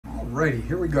Alrighty,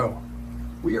 here we go.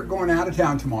 We are going out of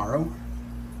town tomorrow,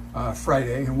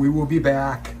 Friday, and we will be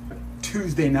back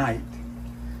Tuesday night.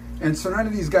 And so none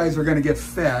of these guys are going to get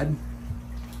fed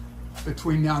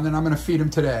between now and then. I'm going to feed them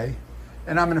today.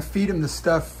 And I'm going to feed them the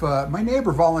stuff. My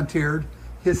neighbor volunteered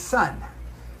his son.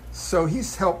 So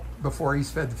he's helped before. He's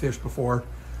fed the fish before.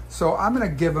 So I'm going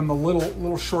to give him a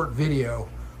little short video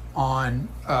on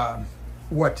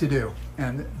what to do.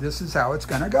 And this is how it's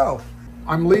going to go.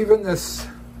 I'm leaving this.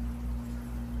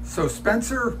 So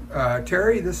Spencer,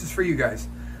 Terry, this is for you guys.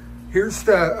 Here's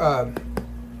the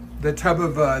tub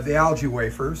of the algae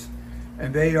wafers.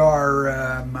 And they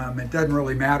are, it doesn't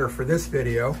really matter for this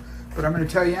video, but I'm going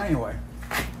to tell you anyway.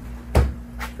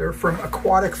 They're from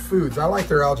Aquatic Foods. I like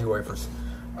their algae wafers.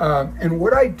 And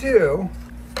what I do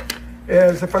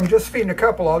is if I'm just feeding a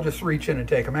couple, I'll just reach in and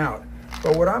take them out.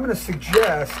 But what I'm going to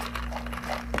suggest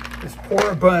is pour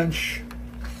a bunch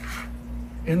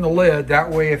in the lid. That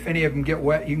way, if any of them get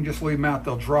wet, you can just leave them out.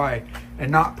 They'll dry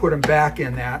and not put them back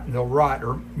in that and they'll rot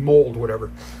or mold, whatever.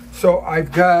 So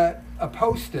I've got a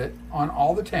Post-it on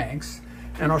all the tanks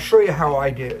and I'll show you how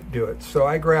I do it. So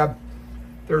I grab,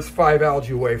 there's 5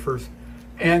 algae wafers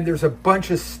and there's a bunch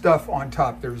of stuff on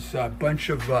top. There's a bunch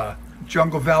of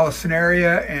jungle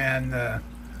vallisneria and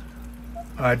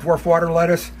dwarf water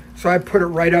lettuce. So I put it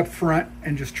right up front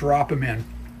and just drop them in.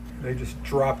 They just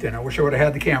dropped in. I wish I would have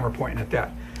had the camera pointing at that.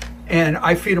 And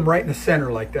I feed them right in the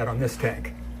center like that on this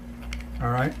tank. All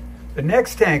right. The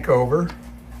next tank over, and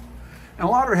a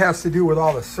lot of it has to do with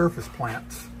all the surface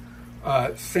plants.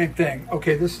 Same thing.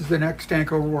 Okay, this is the next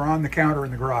tank over. We're on the counter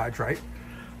in the garage, right?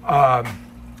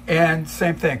 And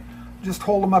same thing. Just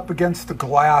hold them up against the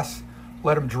glass,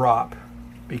 let them drop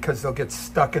because they'll get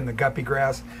stuck in the guppy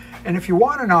grass. And if you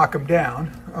want to knock them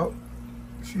down, oh,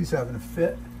 she's having a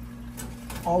fit.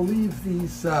 I'll leave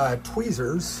these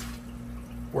tweezers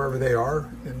wherever they are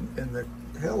in the,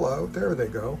 hello, there they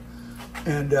go.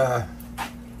 And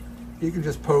you can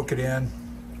just poke it in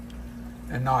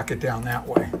and knock it down that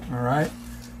way, all right?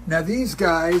 Now these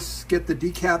guys get the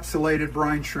decapsulated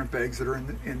brine shrimp eggs that are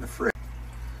in the fridge.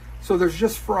 So there's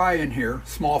just fry in here,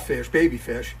 small fish, baby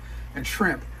fish, and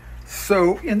shrimp.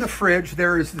 So in the fridge,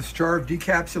 there is this jar of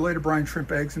decapsulated brine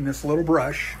shrimp eggs in this little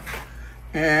brush.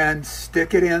 And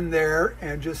stick it in there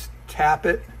and just tap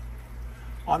it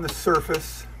on the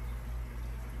surface.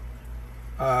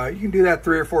 You can do that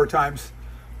 3 or 4 times.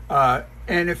 And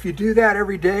if you do that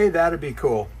every day, that'd be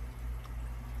cool.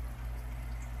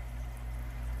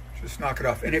 Just knock it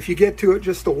off. And if you get to it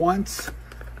just the once,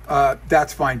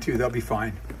 that's fine too. They'll be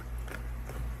fine.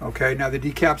 Okay, now the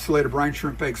decapsulated brine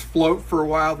shrimp eggs float for a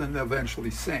while, then they'll eventually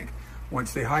sink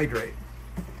once they hydrate.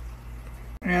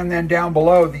 And then down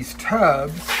below these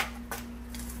tubs,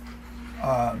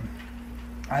 I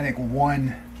think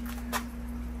 1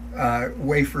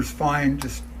 wafer's fine,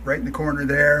 just right in the corner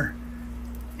there,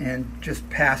 and just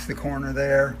past the corner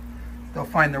there. They'll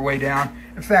find their way down.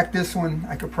 In fact, this one,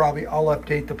 I'll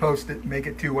update the Post-it, make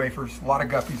it 2 wafers, a lot of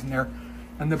guppies in there,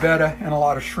 and the betta, and a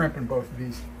lot of shrimp in both of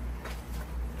these.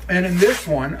 And in this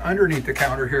one, underneath the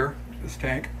counter here, this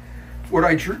tank, what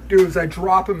I do is I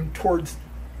drop them towards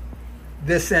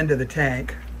this end of the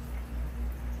tank,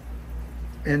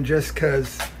 and just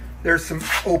because there's some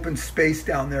open space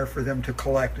down there for them to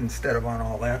collect instead of on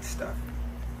all that stuff.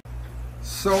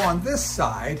 So on this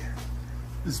side,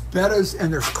 there's bettas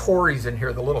and there's cories in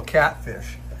here, the little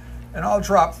catfish, and I'll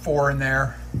drop 4 in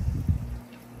there.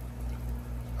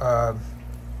 And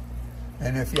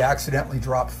if you accidentally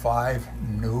drop 5,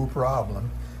 no problem,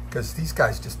 because these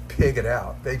guys just pig it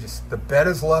out. The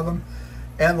bettas love them.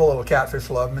 And the little catfish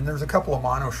love them. And there's a couple of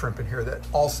mono shrimp in here that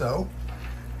also.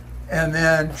 And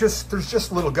then there's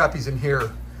just little guppies in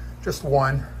here, just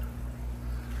 1.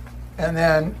 And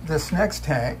then this next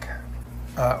tank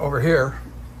over here,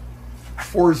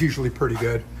 4 is usually pretty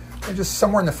good. And just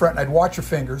somewhere in the front, and I'd watch your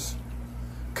fingers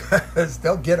because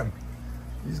they'll get them.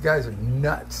 These guys are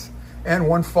nuts. And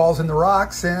 1 falls in the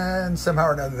rocks and somehow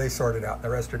or another they sort it out. The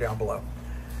rest are down below.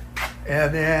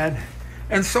 And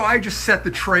so I just set the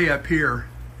tray up here.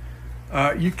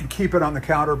 You can keep it on the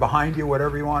counter behind you,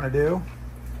 whatever you want to do.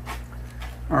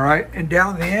 All right, and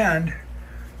down the end,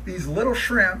 these little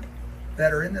shrimp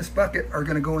that are in this bucket are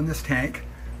going to go in this tank.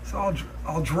 So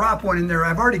I'll drop 1 in there.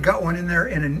 I've already got 1 in there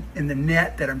in the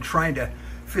net that I'm trying to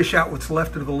fish out what's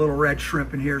left of the little red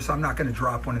shrimp in here, so I'm not going to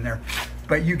drop 1 in there,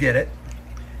 but you get it.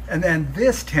 And then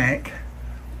this tank,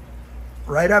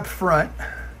 right up front,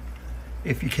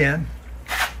 if you can,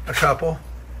 a couple.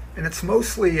 And it's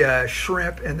mostly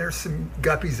shrimp, and there's some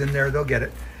guppies in there. They'll get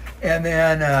it. And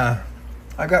then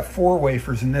I've got 4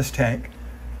 wafers in this tank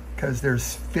because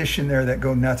there's fish in there that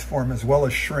go nuts for them as well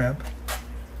as shrimp.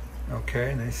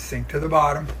 Okay, and they sink to the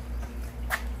bottom.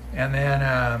 And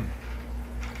then,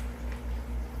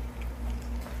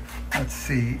 let's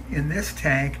see, in this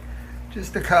tank,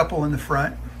 just a couple in the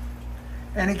front.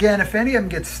 And again, if any of them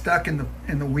get stuck in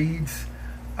the weeds,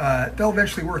 they'll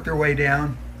eventually work their way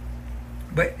down.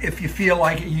 But if you feel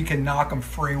like it, you can knock them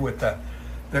free with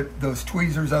those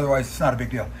tweezers. Otherwise, it's not a big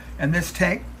deal. And this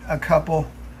tank, a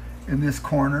couple in this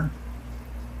corner.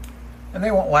 And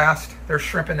they won't last. There's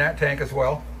shrimp in that tank as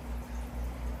well.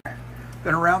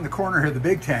 Then around the corner here, the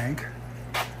big tank,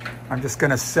 I'm just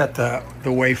gonna set the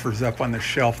wafers up on the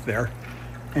shelf there.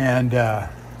 And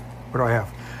what do I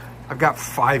have? I've got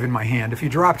 5 in my hand. If you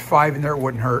dropped 5 in there, it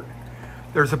wouldn't hurt.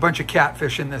 There's a bunch of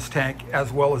catfish in this tank,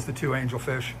 as well as the 2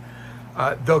 angelfish.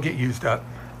 They'll get used up.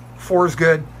 4 is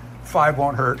good, 5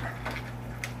 won't hurt.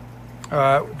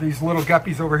 These little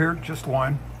guppies over here, just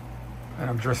 1. And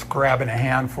I'm just grabbing a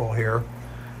handful here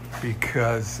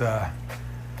because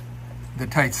the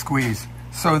tight squeeze.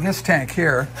 So this tank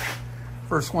here,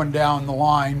 first one down the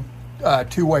line,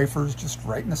 2 wafers just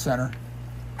right in the center.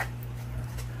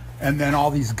 And then all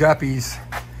these guppies.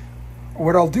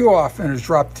 What I'll do often is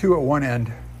drop 2 at one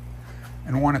end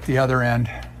and 1 at the other end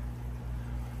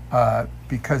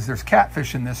because there's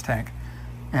catfish in this tank.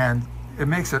 And it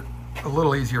makes it a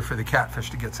little easier for the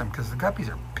catfish to get some because the guppies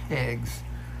are pigs.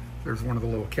 There's one of the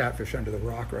little catfish under the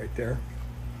rock right there.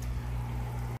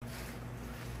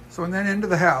 So, and then into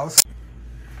the house.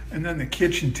 And then the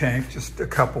kitchen tank, just a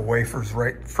couple wafers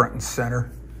right front and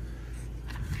center.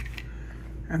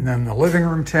 And then the living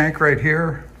room tank right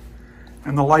here.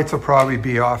 And the lights will probably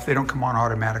be off. They don't come on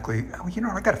automatically. Oh, you know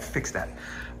what, I gotta fix that.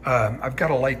 I've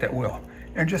got a light that will.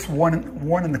 And just one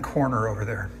in the corner over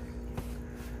there.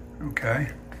 Okay,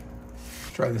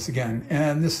 let's try this again.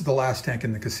 And this is the last tank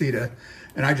in the casita.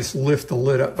 And I just lift the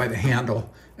lid up by the handle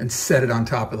and set it on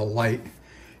top of the light.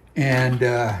 And,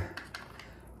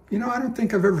 you know, I don't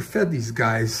think I've ever fed these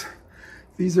guys.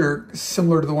 These are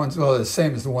similar to the ones, well, the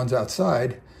same as the ones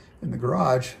outside in the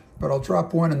garage, but I'll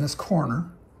drop 1 in this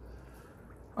corner.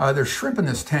 There's shrimp in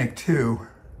this tank too,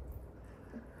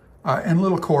 and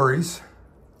little cories,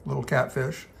 little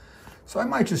catfish. So I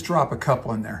might just drop a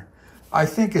couple in there. I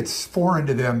think it's foreign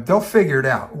to them. They'll figure it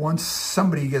out. Once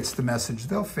somebody gets the message,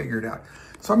 they'll figure it out.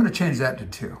 So I'm gonna change that to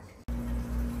 2.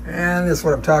 And this is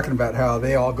what I'm talking about, how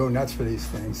they all go nuts for these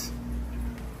things.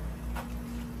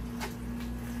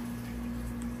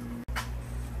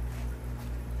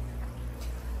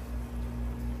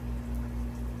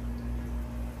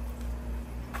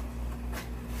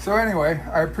 So anyway,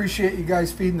 I appreciate you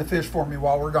guys feeding the fish for me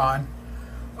while we're gone.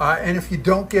 And if you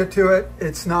don't get to it,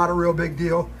 it's not a real big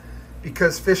deal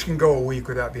because fish can go a week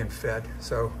without being fed.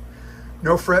 So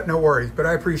no fret, no worries, but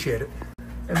I appreciate it.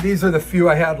 And these are the few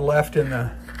I had left in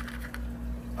the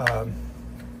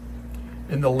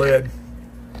lid.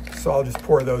 So I'll just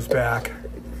pour those back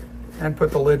and put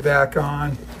the lid back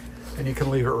on, and you can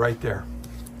leave it right there.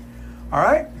 All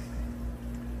right.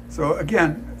 So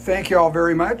again, thank you all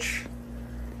very much.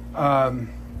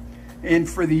 And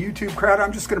for the YouTube crowd,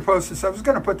 I'm just going to post this. I was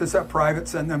going to put this up private,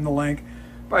 send them the link.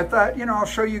 But I thought, you know, I'll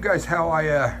show you guys how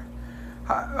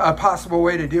a possible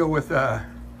way to deal with,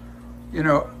 you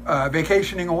know,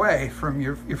 vacationing away from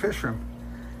your fish room.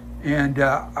 And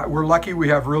we're lucky we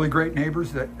have really great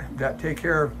neighbors that take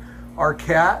care of our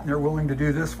cat, and they're willing to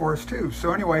do this for us too.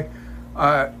 So anyway,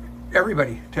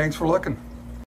 everybody, thanks for looking.